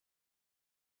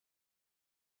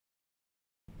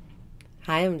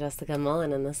Hi, I'm Jessica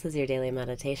Mullen, and this is your daily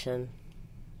meditation.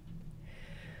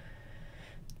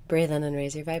 Breathe in and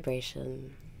raise your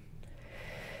vibration.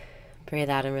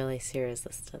 Breathe out and release your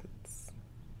resistance.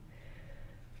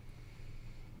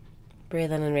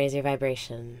 Breathe in and raise your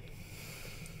vibration.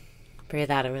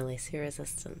 Breathe out and release your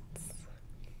resistance.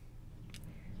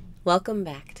 Welcome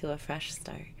back to a fresh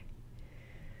start.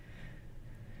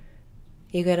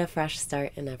 You get a fresh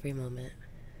start in every moment.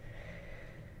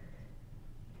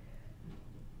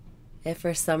 If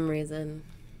for some reason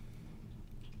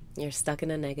you're stuck in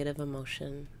a negative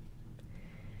emotion,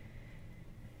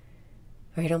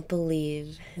 or you don't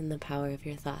believe in the power of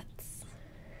your thoughts,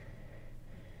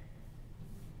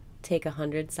 take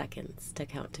 100 seconds to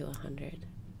count to 100.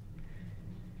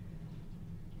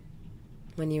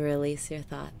 When you release your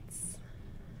thoughts,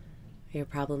 your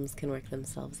problems can work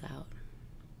themselves out.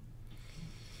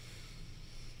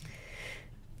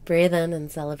 Breathe in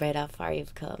and celebrate how far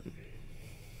you've come.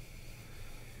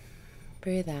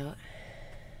 Breathe out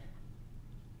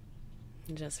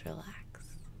and just relax.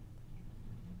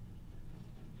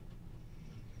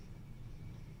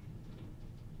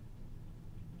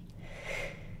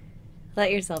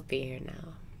 Let yourself be here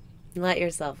now. Let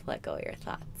yourself let go of your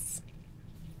thoughts.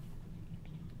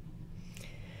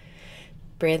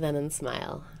 Breathe in and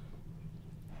smile.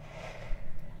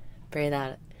 Breathe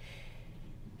out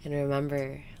and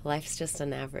remember, life's just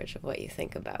an average of what you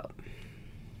think about.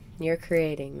 You're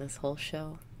creating this whole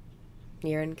show.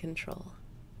 You're in control.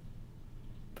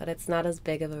 But it's not as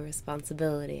big of a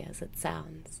responsibility as it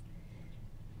sounds.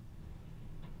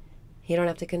 You don't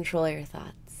have to control your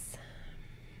thoughts.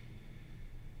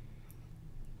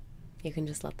 You can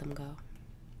just let them go.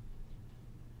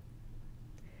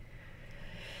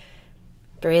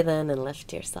 Breathe in and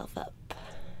lift yourself up.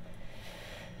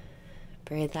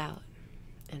 Breathe out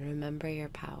and remember your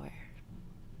power.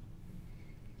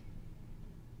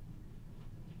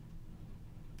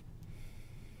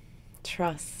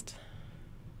 Trust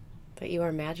that you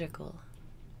are magical.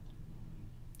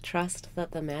 Trust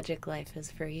that the magic life is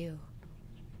for you.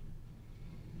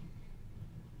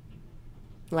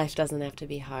 Life doesn't have to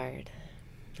be hard.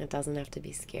 It doesn't have to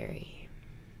be scary.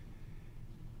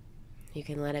 You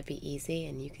can let it be easy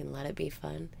and you can let it be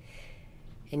fun.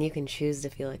 And you can choose to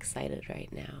feel excited right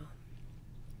now.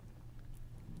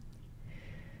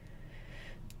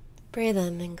 Breathe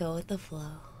in and go with the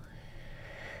flow.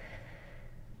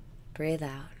 Breathe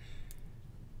out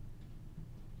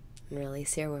and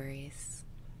release your worries.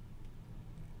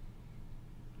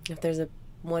 If there's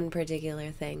one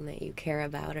particular thing that you care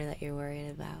about or that you're worried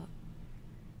about,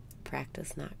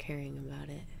 practice not caring about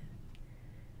it.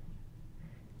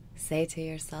 Say to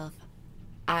yourself,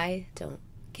 I don't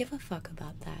give a fuck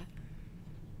about that.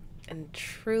 And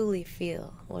truly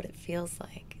feel what it feels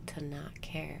like to not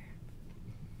care.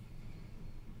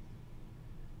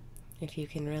 If you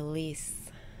can release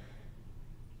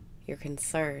your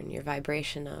concern, your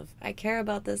vibration of, I care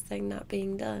about this thing not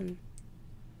being done.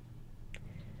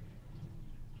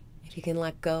 If you can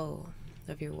let go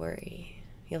of your worry,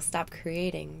 you'll stop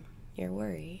creating your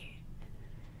worry.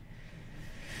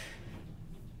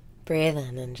 Breathe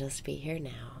in and just be here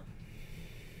now.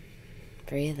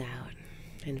 Breathe out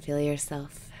and feel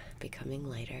yourself becoming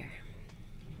lighter.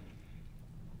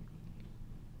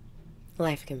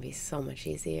 Life can be so much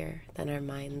easier than our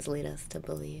minds lead us to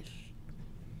believe.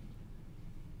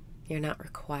 You're not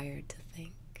required to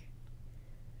think.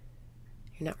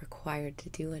 You're not required to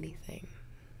do anything.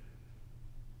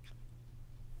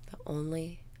 The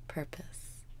only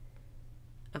purpose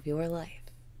of your life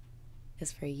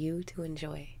is for you to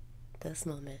enjoy this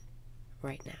moment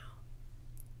right now.